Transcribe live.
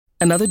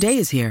Another day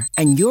is here,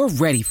 and you're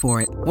ready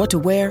for it. What to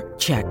wear?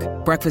 Check.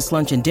 Breakfast,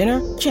 lunch, and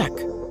dinner? Check.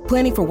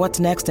 Planning for what's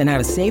next and how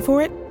to save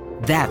for it?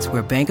 That's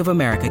where Bank of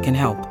America can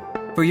help.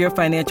 For your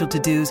financial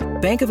to-dos,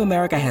 Bank of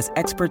America has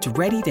experts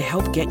ready to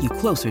help get you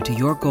closer to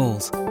your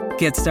goals.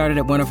 Get started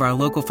at one of our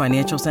local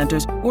financial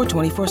centers or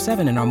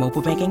 24/7 in our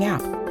mobile banking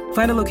app.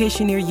 Find a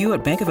location near you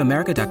at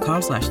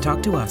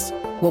bankofamerica.com/talktous.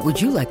 What would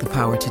you like the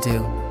power to do?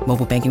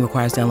 Mobile banking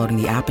requires downloading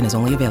the app and is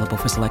only available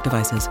for select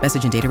devices.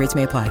 Message and data rates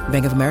may apply.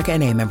 Bank of America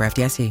N.A., member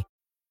FDIC.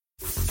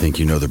 Think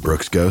you know the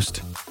Brooks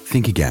Ghost?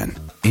 Think again.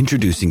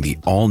 Introducing the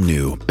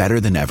all-new,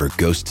 better-than-ever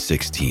Ghost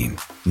 16.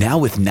 Now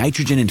with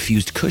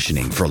nitrogen-infused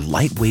cushioning for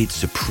lightweight,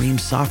 supreme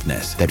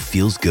softness that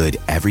feels good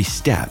every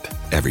step,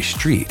 every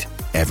street,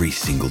 every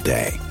single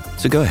day.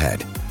 So go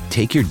ahead,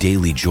 take your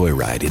daily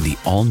joyride in the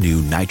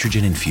all-new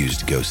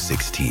nitrogen-infused Ghost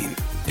 16.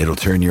 It'll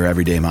turn your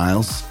everyday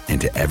miles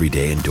into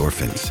everyday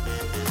endorphins.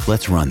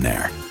 Let's run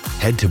there.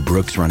 Head to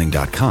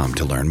brooksrunning.com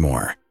to learn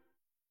more.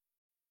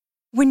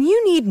 When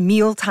you need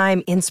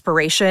mealtime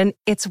inspiration,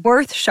 it's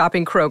worth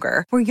shopping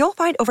Kroger, where you'll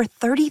find over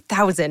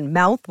 30,000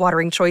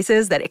 mouth-watering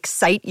choices that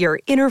excite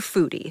your inner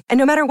foodie. And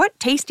no matter what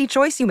tasty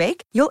choice you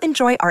make, you'll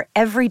enjoy our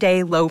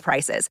everyday low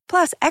prices,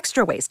 plus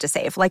extra ways to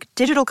save, like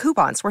digital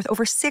coupons worth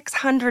over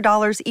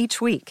 $600 each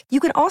week. You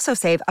can also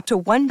save up to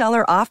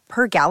 $1 off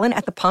per gallon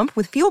at the pump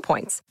with fuel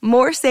points.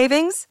 More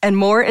savings and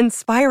more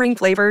inspiring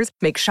flavors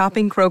make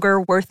shopping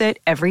Kroger worth it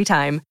every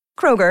time.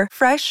 Kroger,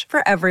 fresh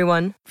for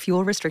everyone.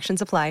 Fuel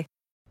restrictions apply.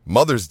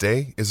 Mother's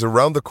Day is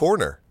around the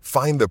corner.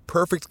 Find the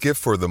perfect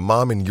gift for the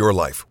mom in your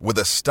life with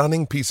a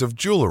stunning piece of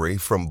jewelry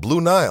from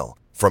Blue Nile.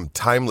 From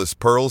timeless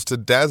pearls to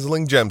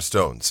dazzling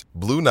gemstones,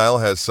 Blue Nile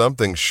has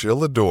something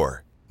she'll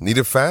adore. Need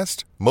it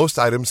fast? Most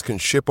items can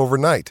ship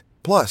overnight.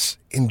 Plus,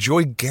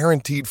 enjoy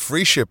guaranteed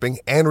free shipping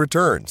and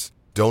returns.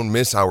 Don't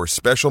miss our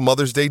special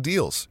Mother's Day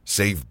deals.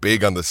 Save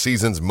big on the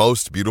season's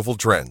most beautiful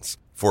trends.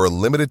 For a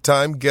limited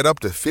time, get up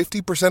to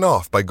 50%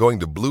 off by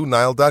going to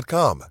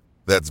BlueNile.com.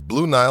 That's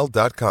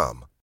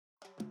BlueNile.com.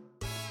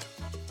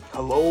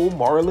 Hello,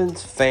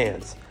 Marlins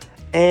fans,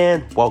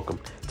 and welcome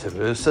to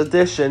this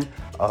edition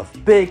of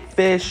Big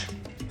Fish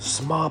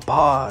Small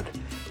Pod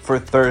for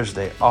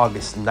Thursday,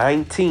 August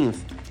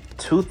 19th,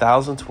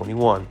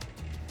 2021.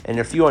 And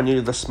if you are new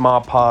to the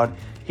Small Pod,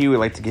 here we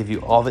like to give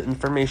you all the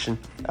information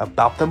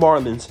about the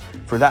Marlins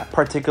for that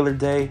particular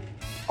day,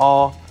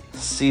 all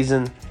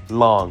season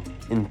long,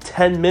 in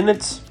 10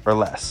 minutes or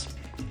less.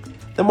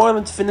 The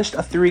Marlins finished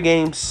a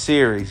 3-game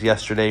series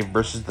yesterday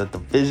versus the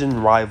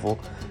division rival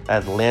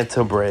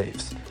Atlanta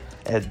Braves.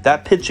 And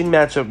that pitching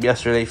matchup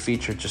yesterday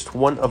featured just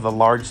one of the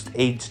largest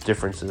age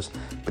differences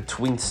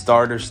between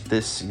starters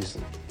this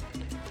season,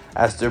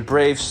 as the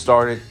Braves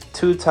started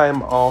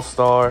two-time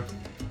All-Star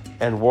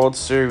and World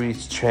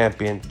Series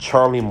champion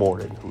Charlie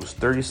Morton, who's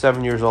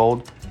 37 years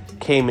old,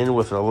 came in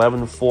with an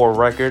 11-4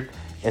 record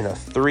and a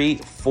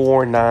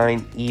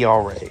 3.49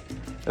 ERA.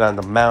 And on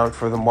the mound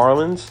for the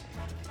Marlins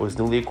was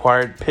newly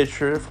acquired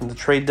pitcher from the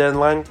trade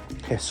deadline,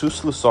 Jesus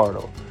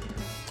Luzardo,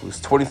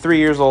 who's 23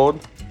 years old,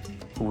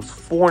 who was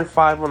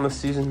 4-5 on the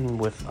season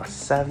with a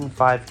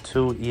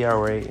 7.52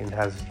 ERA and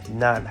has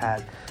not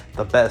had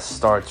the best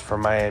starts for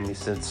Miami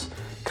since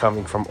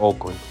coming from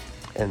Oakland.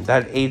 And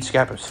that age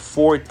gap is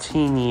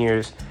 14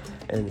 years,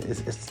 and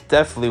it's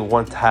definitely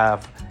one to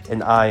have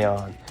an eye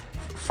on.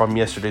 From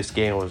yesterday's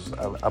game was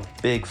a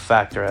big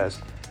factor, as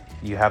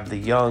you have the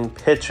young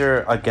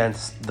pitcher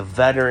against the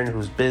veteran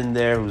who's been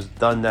there, who's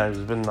done that,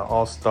 who's been in the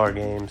All-Star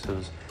games,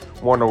 who's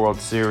won a World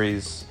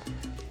Series,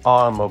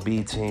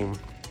 MLB team.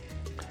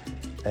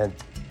 And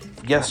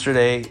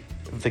yesterday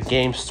the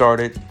game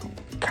started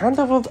kind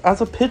of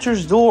as a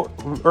pitcher's duel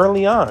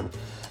early on,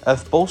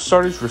 as both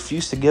starters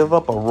refused to give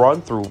up a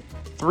run through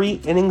 3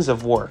 innings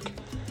of work.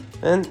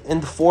 And in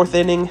the 4th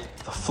inning,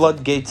 the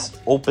floodgates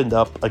opened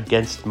up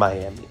against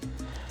Miami,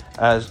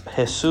 as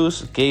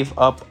Jesus gave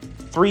up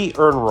 3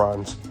 earned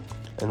runs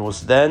and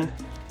was then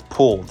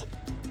pulled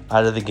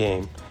out of the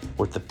game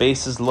with the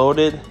bases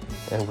loaded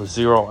and with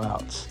 0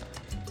 outs.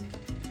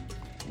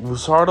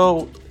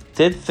 Luzardo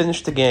did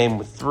finish the game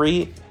with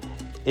 3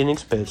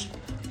 innings pitched,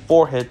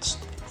 4 hits,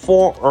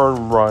 4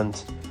 earned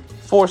runs,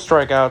 4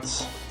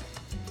 strikeouts,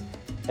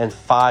 and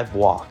 5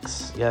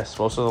 walks. Yes,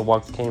 most of the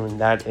walks came in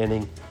that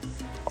inning.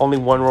 Only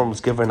 1 run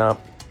was given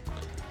up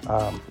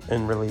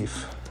in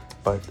relief,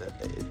 but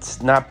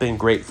it's not been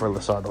great for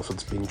Luzardo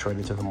since being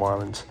traded to the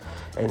Marlins,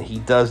 and he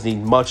does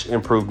need much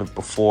improvement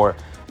before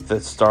the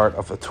start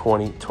of the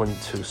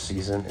 2022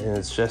 season. And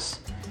it's just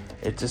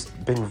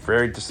been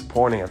very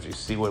disappointing as you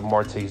see what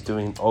Marte's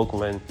doing in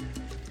Oakland,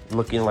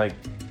 looking like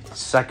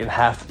second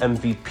half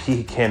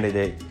MVP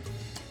candidate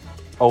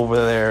over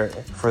there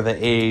for the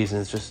A's.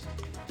 And it's just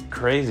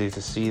crazy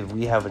to see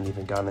we haven't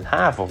even gotten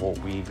half of what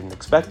we even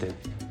expected.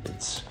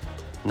 It's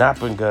not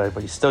been good,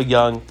 but he's still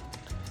young.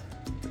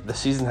 The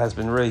season has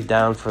been really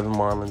down for the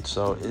Marlins,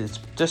 so it's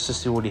just to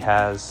see what he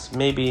has.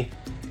 Maybe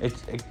it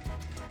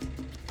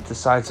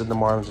decides that the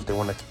Marlins, if they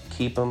want to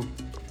keep him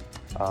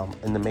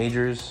in the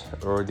majors,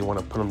 or they want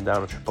to put him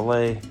down to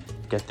AAA,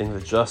 get things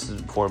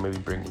adjusted before maybe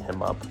bringing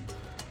him up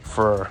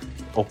for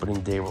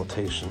opening day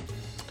rotation.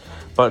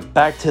 But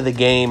back to the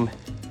game.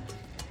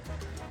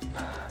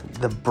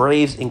 The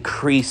Braves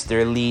increased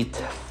their lead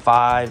to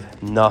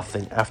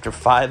 5-0 after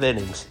 5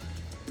 innings.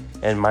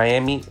 And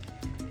Miami,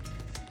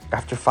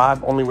 after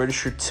 5, only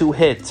registered 2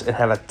 hits and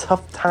had a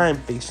tough time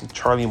facing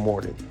Charlie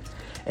Morton.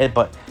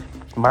 But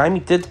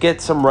Miami did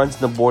get some runs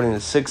in the board in the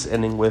 6th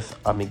inning with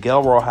a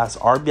Miguel Rojas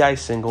RBI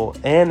single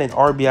and an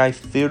RBI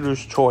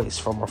fielder's choice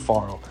from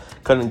Alfaro,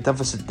 cutting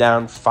deficit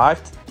down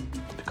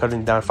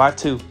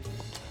 5-2.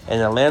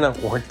 And Atlanta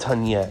weren't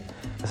done yet.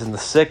 As in the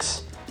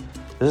 6th,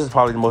 this is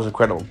probably the most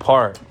incredible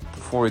part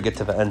before we get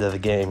to the end of the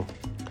game.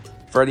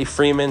 Freddie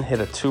Freeman hit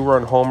a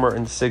 2-run homer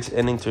in the 6th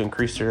inning to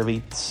increase their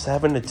lead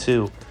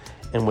 7-2.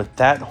 And with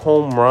that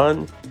home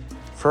run,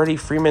 Freddie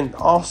Freeman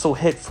also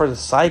hit for the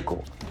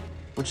cycle,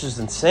 which is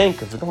insane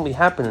because it only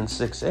happened in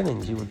 6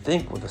 innings. You would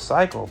think with a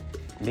cycle,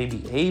 maybe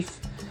 8th,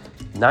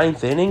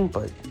 9th inning,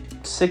 but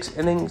 6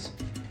 innings,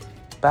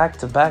 back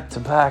to back,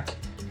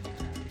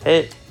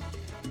 hit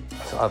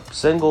a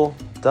single,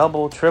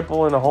 double,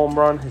 triple, and a home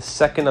run, his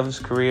 2nd of his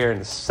career in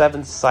the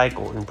 7th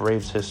cycle in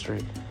Braves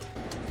history.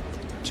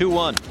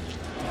 2-1.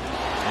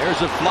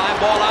 There's a fly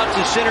ball out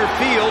to center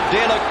field.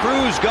 De La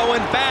Cruz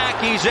going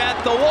back. He's at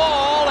the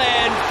wall,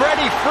 and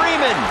Freddie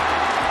Freeman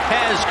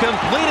has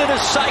completed a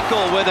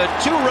cycle with a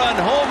 2-run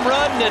home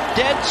run to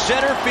dead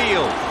center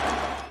field.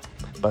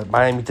 But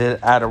Miami did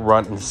add a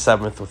run in the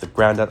 7th with a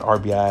ground-out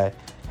RBI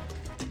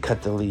to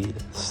cut the lead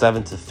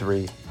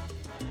 7-3.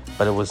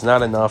 But it was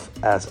not enough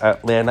as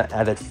Atlanta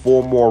added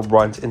 4 more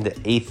runs in the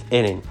 8th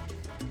inning,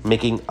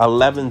 making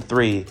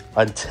 11-3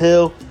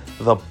 until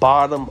the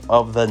bottom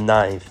of the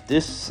 9th.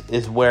 This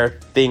is where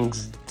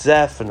things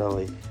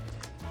definitely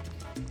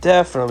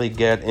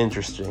get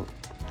interesting.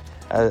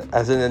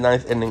 As in the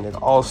 9th inning, it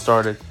all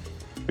started.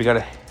 We got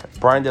a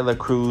Brian De La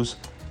Cruz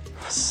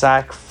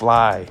sac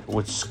fly,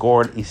 which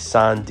scored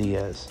Isan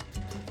Diaz.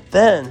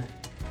 Then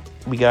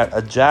we got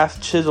a Jazz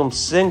Chisholm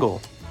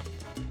single,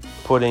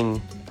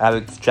 putting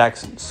Alex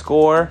Jackson to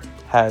score,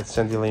 had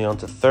Sandy Leon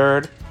to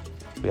third.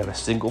 We got a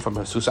single from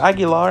Jesus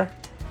Aguilar,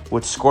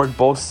 which scored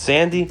both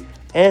Sandy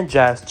and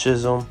Jazz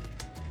Chisholm.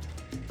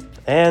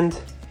 And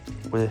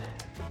with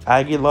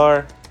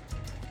Aguilar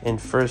in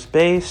first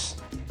base,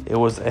 it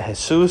was a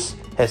Jesus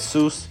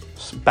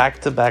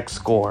back-to-back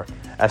score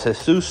as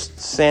Jesus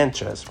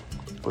Sanchez,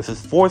 with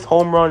his 4th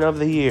home run of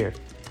the year,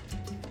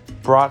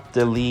 brought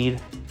the lead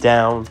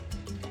down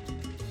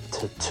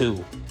to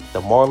 2.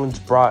 The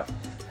Marlins brought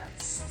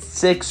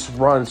 6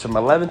 runs from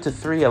 11-3,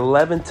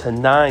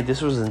 11-9.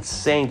 This was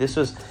insane.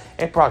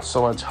 It brought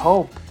so much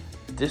hope.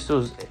 This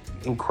was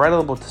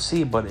incredible to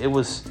see, but it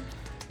was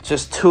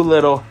just too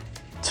little,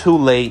 too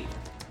late,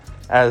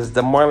 as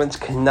the Marlins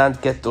could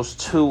not get those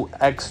 2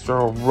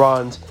 extra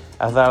runs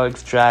as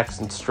Alex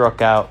Jackson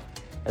struck out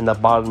in the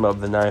bottom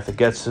of the 9th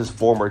against his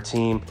former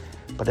team.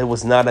 But it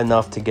was not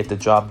enough to get the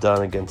job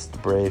done against the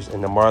Braves.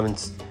 And the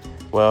Marlins,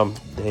 well,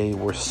 they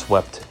were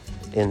swept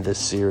in this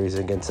series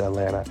against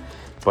Atlanta.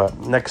 But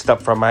next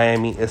up from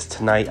Miami is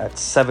tonight at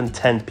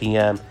 7:10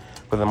 p.m.,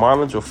 where the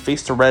Marlins will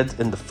face the Reds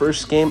in the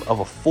first game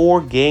of a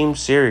 4-game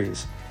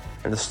series.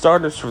 And the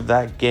starters for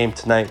that game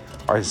tonight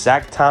are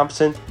Zach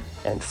Thompson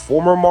and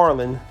former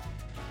Marlin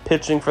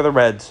pitching for the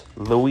Reds,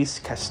 Luis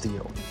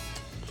Castillo.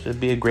 Should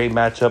be a great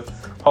matchup.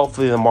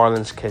 Hopefully the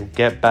Marlins can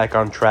get back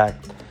on track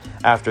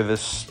after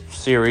this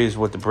series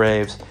with the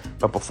Braves.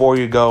 But before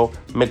you go,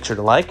 make sure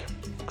to like,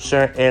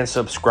 share, and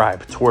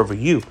subscribe to wherever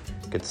you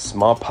get the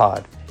small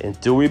pod. And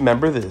do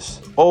remember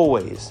this,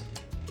 always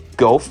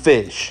go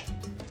fish.